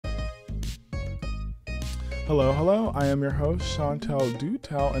Hello, I am your host, Chantel Do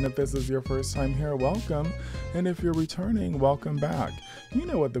Tell, and if this is your first time here, welcome, and if you're returning, welcome back. You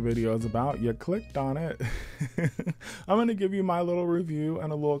know what the video is about, you clicked on it. I'm going to give you my little review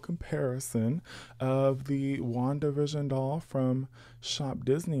and a little comparison of the WandaVision doll from Shop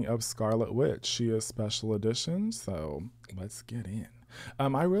Disney of Scarlet Witch. She is special edition, so let's get in.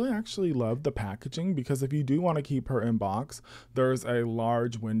 I really actually love the packaging because if you do want to keep her in box, there's a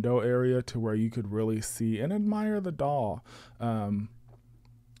large window area to where you could really see and admire the doll. And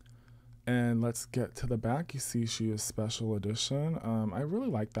let's get to the back. You see she is special edition. I really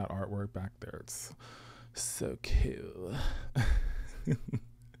like that artwork back there. It's so cool.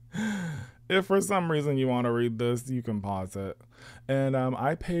 If for some reason you want to read this, you can pause it. And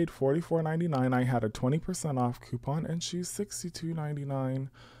I paid $44.99. I had a 20% off coupon, and she's $62.99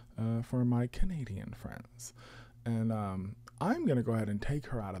 for my Canadian friends. And I'm going to go ahead and take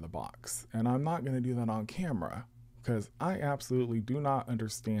her out of the box. And I'm not going to do that on camera because I absolutely do not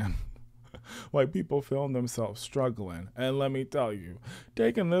understand why people film themselves struggling. And let me tell you,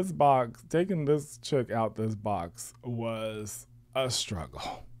 taking this chick out this box was a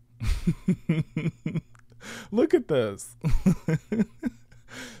struggle. Look at this.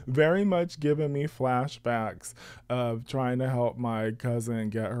 Very much giving me flashbacks of trying to help my cousin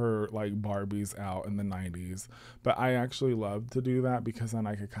get her like Barbies out in the 90s. But I actually love to do that because then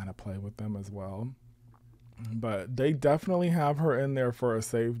I could kind of play with them as well. But they definitely have her in there for a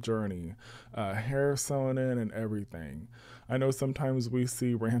safe journey. Hair sewn in and everything. I know sometimes we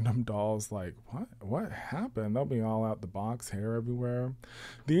see random dolls like, what happened? They'll be all out the box, hair everywhere.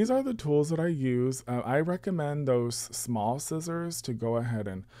 These are the tools that I use. I recommend those small scissors to go ahead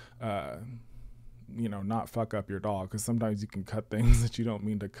and, not fuck up your doll, because sometimes you can cut things that you don't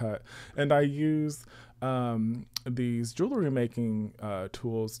mean to cut. And I use these jewelry making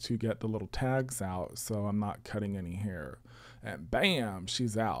tools to get the little tags out so I'm not cutting any hair. And bam,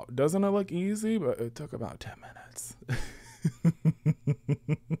 she's out. Doesn't it look easy? But it took about 10 minutes.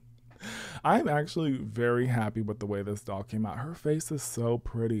 I'm actually very happy with the way this doll came out. Her face is so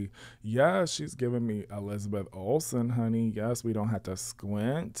pretty. Yes, she's giving me Elizabeth Olsen, honey. Yes, we don't have to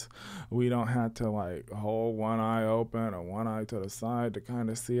squint. We don't have to like hold one eye open or one eye to the side to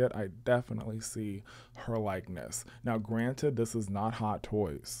kind of see it. I definitely see her likeness. Now, granted, this is not Hot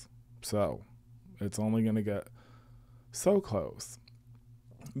Toys, so it's only going to get so close.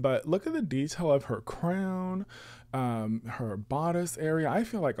 But look at the detail of her crown, her bodice area. I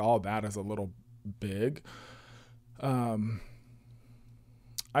feel like all that is a little big. I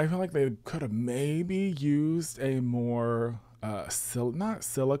feel like they could have maybe used a more, not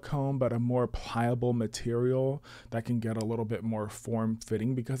silicone, but a more pliable material that can get a little bit more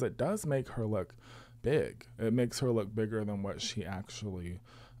form-fitting, because it does make her look big. It makes her look bigger than what she actually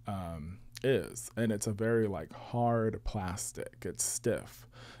is. And it's a very like hard plastic. It's stiff.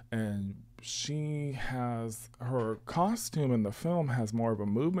 And she has, her costume in the film has more of a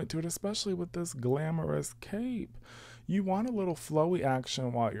movement to it, especially with this glamorous cape. You want a little flowy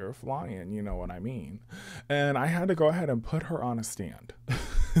action while you're flying, you know what I mean? And I had to go ahead and put her on a stand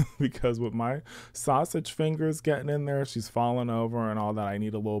because with my sausage fingers getting in there, she's falling over and all that. I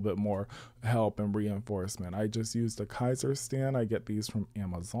need a little bit more help and reinforcement. I just used a Kaiser stand. I get these from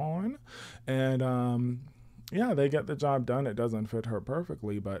Amazon, and yeah, they get the job done. It doesn't fit her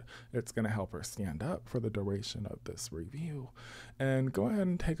perfectly, but it's going to help her stand up for the duration of this review. And go ahead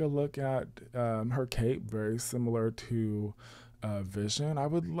and take a look at her cape, very similar to Vision. I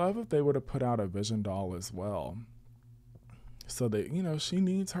would love if they would have put out a Vision doll as well. So that, she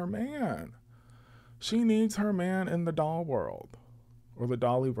needs her man. She needs her man in the doll world, or the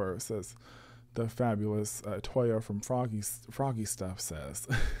Dollyverse, as the fabulous Toya from Froggy Stuff says.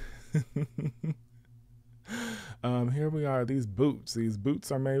 Here we are. These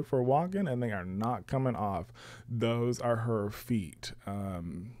boots are made for walking, and they are not coming off. Those are her feet.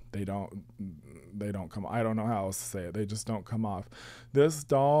 They don't come. I don't know how else to say it. They just don't come off. This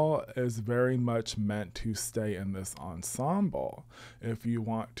doll is very much meant to stay in this ensemble. If you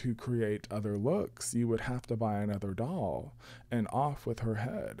want to create other looks, you would have to buy another doll, and off with her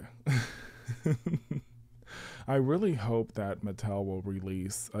head. I really hope that Mattel will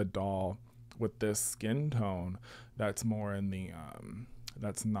release a doll with this skin tone that's more in the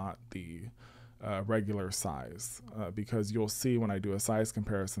that's not the regular size, because you'll see when I do a size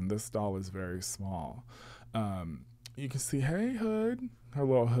comparison, this doll is very small. You can see, hey, hood. Her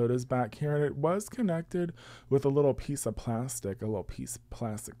little hood is back here, and it was connected with a little piece of plastic, a little piece of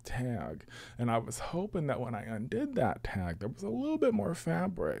plastic tag. And I was hoping that when I undid that tag, there was a little bit more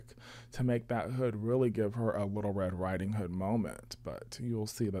fabric to make that hood really give her a Little Red Riding Hood moment. But you'll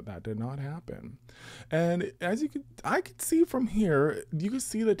see that that did not happen. And as I could see from here, you can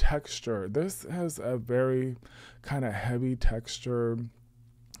see the texture. This has a very kind of heavy texture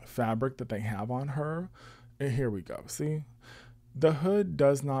fabric that they have on her. And here we go. See? The hood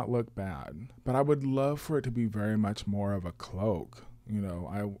does not look bad, but I would love for it to be very much more of a cloak. You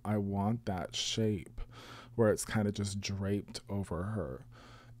know, I want that shape where it's kind of just draped over her.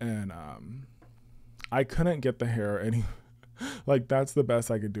 And I couldn't get the hair any like that's the best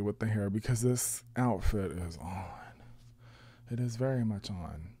I could do with the hair because this outfit is on. It is very much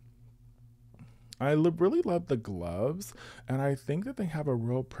on. I really love the gloves, and I think that they have a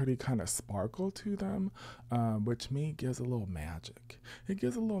real pretty kind of sparkle to them, which to me gives a little magic. It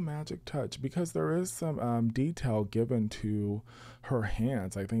gives a little magic touch because there is some detail given to her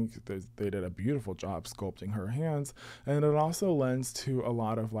hands. I think they did a beautiful job sculpting her hands, and it also lends to a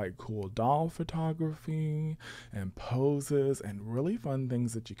lot of like cool doll photography and poses and really fun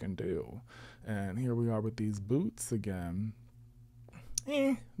things that you can do. And here we are with these boots again.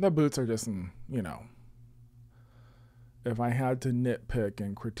 The boots are just, you know, if I had to nitpick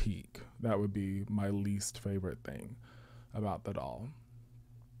and critique, that would be my least favorite thing about the doll.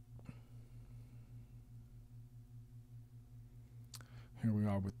 Here we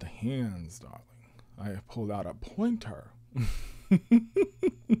are with the hands, darling. I pulled out a pointer.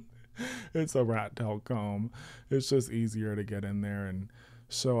 It's a rat tail comb. It's just easier to get in there and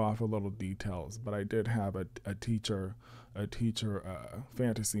show off a little details. But I did have a teacher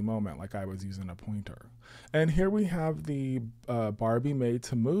fantasy moment, like I was using a pointer. And here we have the Barbie Made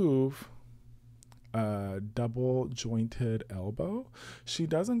to Move double jointed elbow. She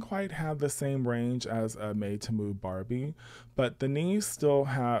doesn't quite have the same range as a Made to Move Barbie, but the knees still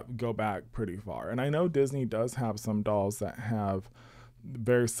go back pretty far. And I know Disney does have some dolls that have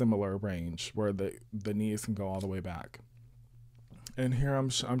very similar range where the knees can go all the way back. And here I'm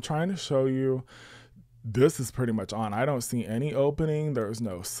trying to show you. This is pretty much on. I don't see any opening. There's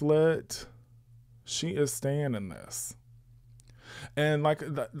no slit. She is staying in this. And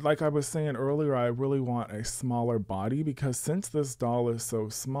like I was saying earlier, I really want a smaller body because since this doll is so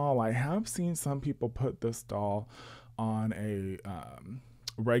small, I have seen some people put this doll on a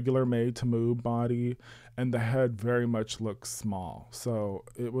regular Made to Move body, and the head very much looks small. So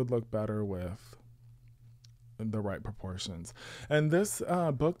it would look better with the right proportions. And this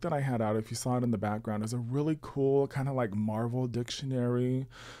book that I had out, if you saw it in the background, is a really cool kind of like Marvel dictionary.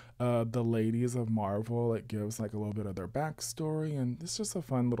 The ladies of Marvel. It gives like a little bit of their backstory, and it's just a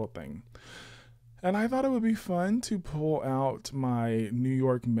fun little thing. And I thought it would be fun to pull out my New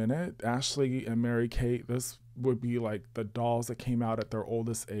York Minute. Ashley and Mary Kate, this would be like the dolls that came out at their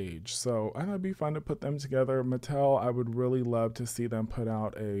oldest age. So I thought it'd be fun to put them together. Mattel, I would really love to see them put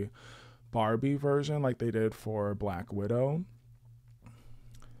out a Barbie version like they did for Black Widow,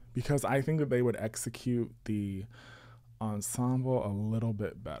 because I think that they would execute the ensemble a little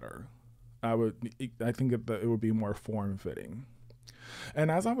bit better. I think that it would be more form-fitting.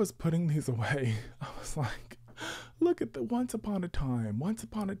 And as I was putting these away, I was like, look at the Once Upon a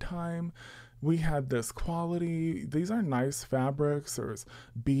Time, we had this quality. These are nice fabrics. There's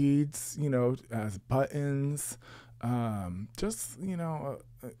beads, you know, as buttons. Just, you know,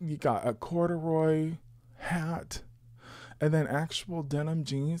 you got a corduroy hat and then actual denim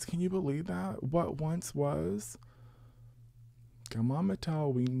jeans. Can you believe that? What once was? Come on,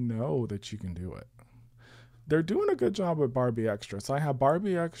 Mattel, we know that you can do it. They're doing a good job with Barbie Extra. So I have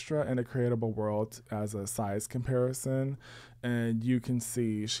Barbie Extra and A Creatable World as a size comparison, and you can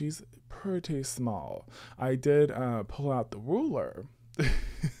see she's pretty small. I did pull out the ruler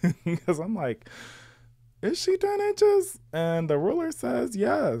because I'm like, is she 10 inches? And the ruler says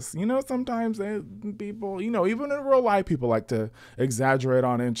yes. You know, sometimes people, you know, even in real life, people like to exaggerate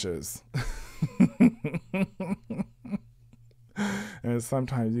on inches. And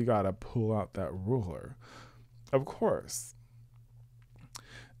sometimes you gotta pull out that ruler, of course.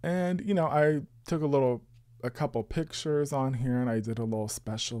 And, you know, I took a couple pictures on here, and I did a little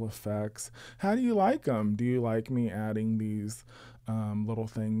special effects. How do you like them? Do you like me adding these little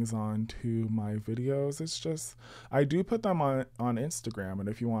things onto my videos? It's just, I do put them on Instagram, and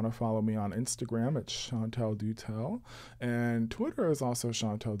if you want to follow me on Instagram, it's Chantel Dutel, and Twitter is also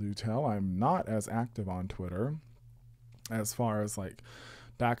Chantel Dutel. I'm not as active on Twitter as far as like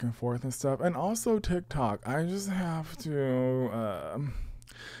back and forth and stuff, and also TikTok. I just have to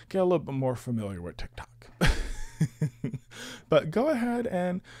get a little bit more familiar with TikTok. But go ahead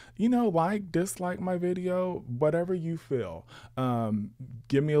and, like, dislike my video, whatever you feel.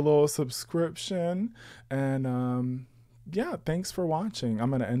 Give me a little subscription. And yeah, thanks for watching.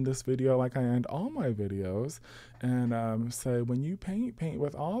 I'm going to end this video like I end all my videos and say, when you paint, paint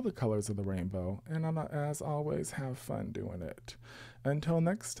with all the colors of the rainbow. And as always, have fun doing it. Until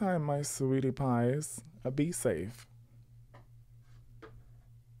next time, my sweetie pies, be safe.